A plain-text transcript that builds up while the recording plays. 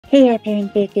Hey there,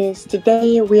 Pancakers!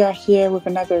 Today we are here with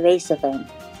another race event.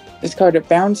 It's called a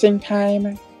Bouncing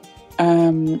Time.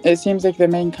 It seems like the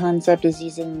main concept is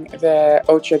using the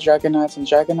Ultra Juggernauts and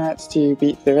Juggernauts to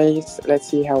beat the race. Let's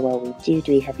see how well we do.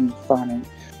 Do we have any farming?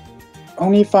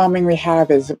 Only farming we have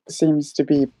seems to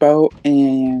be boat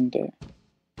and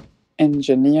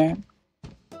engineer.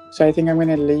 So I think I'm going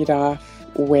to lead off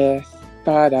with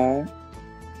Fada.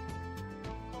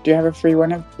 Do you have a free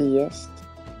one of these?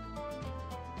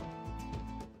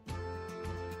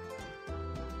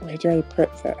 Where do I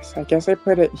put this? I guess I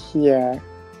put it here.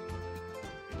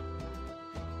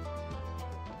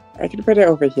 I could put it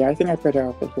over here. I think I put it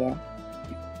over here.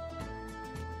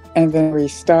 And then we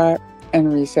start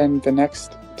and we send the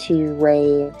next 2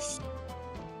 waves.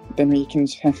 Then we can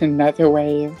send another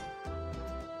wave.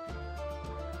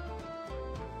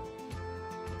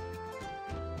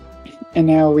 And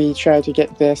now we try to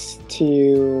get this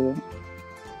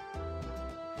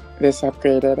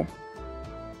upgraded.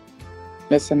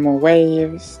 Let's send more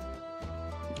waves.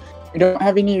 We don't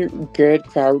have any good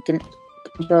crowd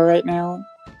control right now.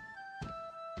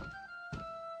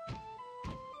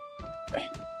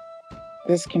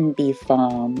 This can be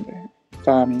farming,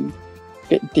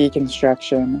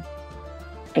 deconstruction.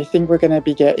 I think we're gonna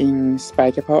be getting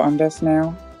Spike-a-Pole on this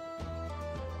now.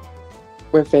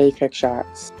 With very quick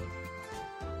shots.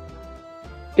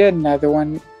 Get another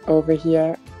one over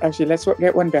here. Actually, let's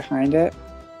get one behind it.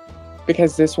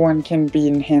 Because this one can be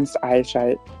enhanced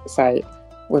eyesight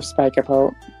with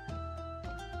Spike-a-Pole.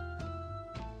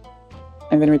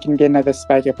 And then we can get another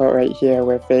Spike-a-Pole right here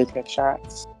with very quick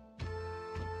shots.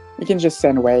 We can just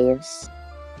send waves.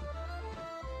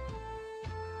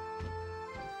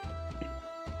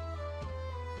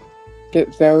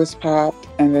 Get those popped,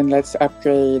 and then let's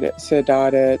upgrade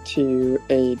Siddhartha to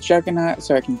a Juggernaut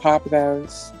so I can pop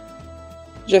those.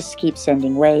 Just keep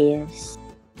sending waves.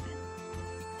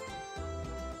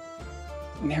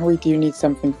 Now we do need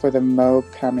something for the mob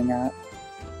coming up.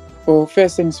 Well,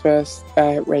 first things first,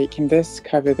 wait, can this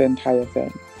cover the entire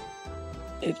thing?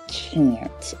 It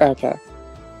can't. Okay.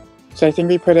 So I think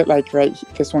we put it like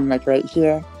this one like right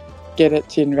here. Get it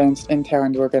to advanced intel,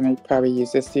 and we're gonna probably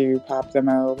use this to pop the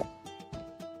mob.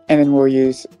 And then we'll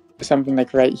use something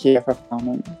like right here for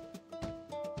farming.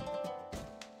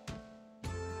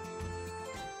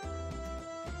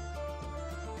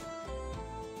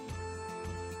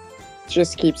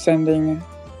 Just keep sending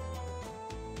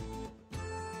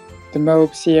the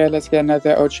mobs here. Let's get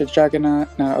another Ultra Juggernaut.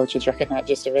 Not Ultra Juggernaut,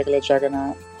 just a regular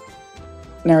Juggernaut.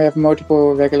 Now we have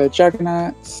multiple regular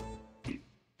Juggernauts.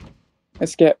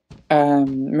 Let's get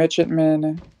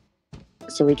Merchantmen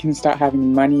so we can start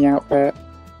having money output.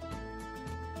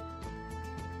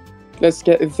 Let's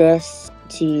get this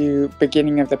to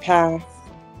beginning of the path.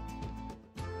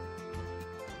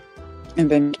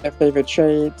 And then get favorite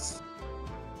trades.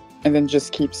 And then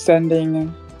just keep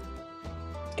sending.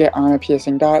 Get armor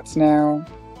piercing dots now.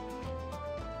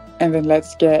 And then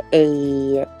let's get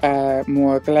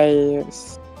more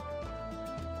glaives.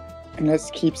 And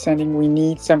let's keep sending. We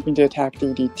need something to attack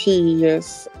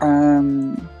DDTs.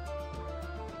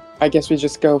 I guess we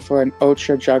just go for an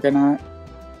Ultra Juggernaut.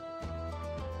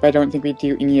 But I don't think we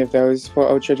do any of those for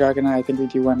Ultra Juggernaut. I think we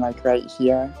do one like right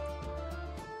here.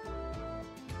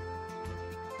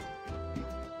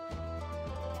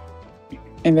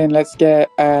 And then let's get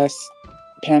a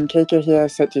Pancaker here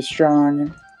set to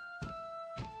strong.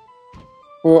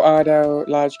 Full auto,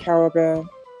 large caliber.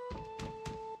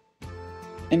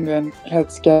 And then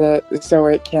let's get it so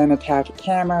it can attack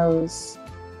camos.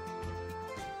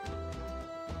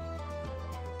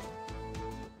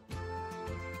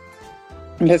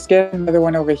 And let's get another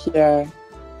one over here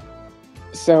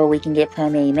so we can get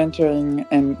primary mentoring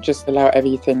and just allow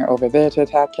everything over there to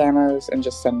attack camos and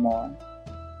just send more.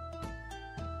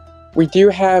 We do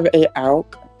have a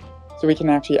AUK, so we can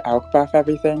actually AUK buff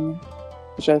everything,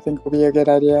 which I think will be a good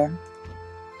idea.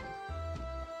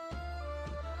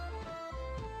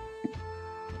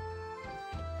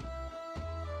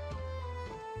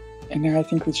 And now I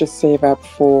think we just save up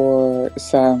for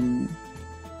some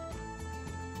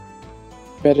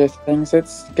better things.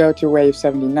 Let's go to wave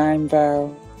 79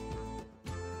 though.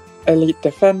 Elite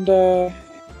Defender.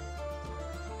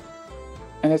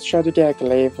 And let's try to get a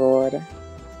Glaive Lord.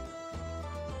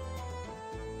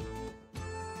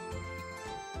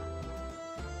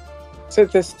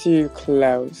 Set this to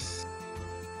close.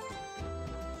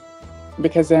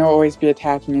 Because then I'll always be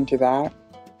attacking into that.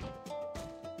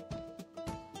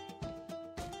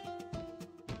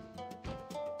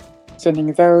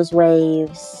 Sending those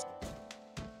waves.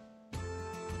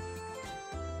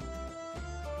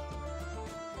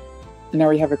 Now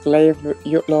we have a Glaive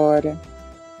Lord.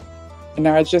 And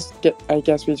now I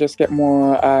guess we just get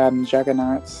more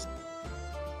juggernauts.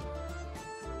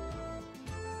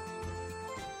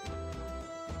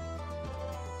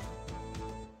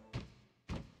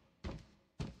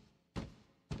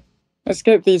 Let's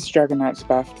get these juggernauts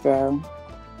buffed though.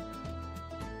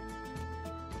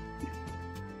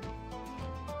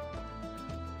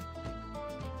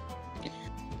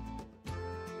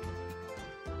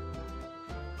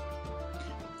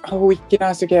 Oh, we can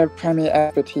also get primary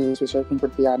expertise, which I think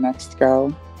would be our next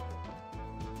goal.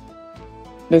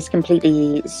 Let's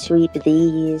completely sweep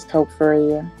these,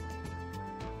 hopefully.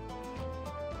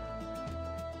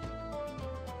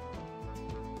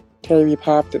 Okay, we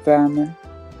popped them.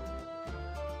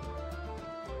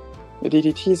 The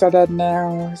DDTs are dead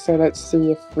now, so let's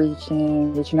see if we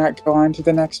cannot go on to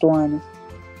the next one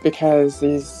because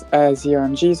these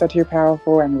ZOMGs are too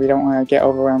powerful and we don't want to get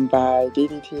overwhelmed by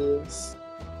DDTs.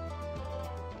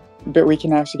 But we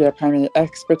can actually get primary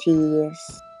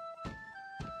expertise.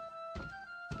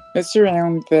 Let's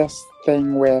surround this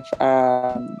thing with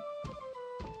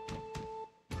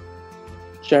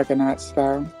juggernauts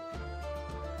though.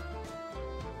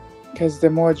 Because the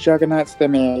more juggernauts, the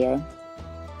merrier.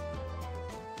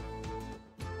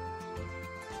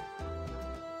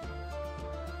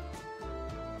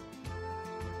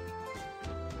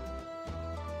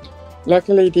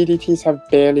 Luckily, DDTs have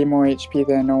barely more HP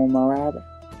than a normal Moab.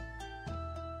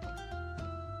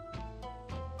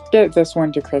 Let's get this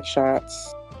one to quick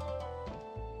shots.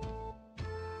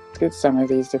 Let's get some of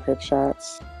these to quick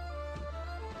shots.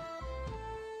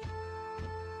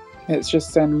 Let's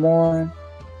just send more.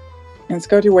 Let's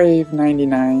go to wave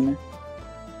 99.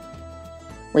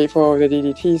 Wait for all the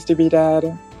DDTs to be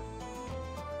dead.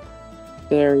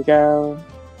 There we go.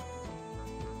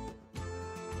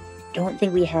 Don't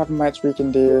think we have much we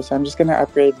can do, so I'm just gonna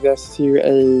upgrade this to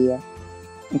a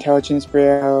intelligence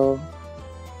bro.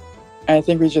 I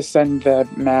think we just send the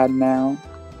mad now.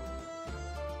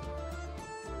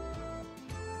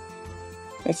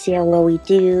 Let's see how well we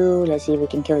do. Let's see if we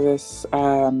can kill this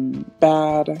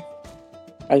bad.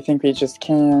 I think we just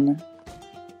can.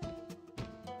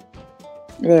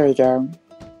 There we go.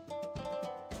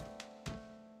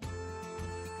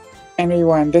 And we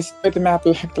won. This is what the map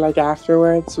looked like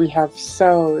afterwards. We have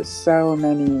so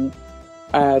many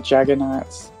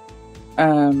juggernauts.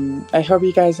 I hope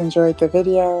you guys enjoyed the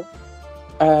video.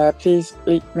 Please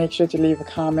make sure to leave a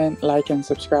comment, like, and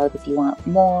subscribe if you want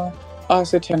more.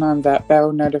 Also turn on that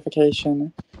bell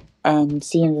notification.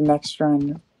 See you in the next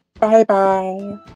run. Bye bye!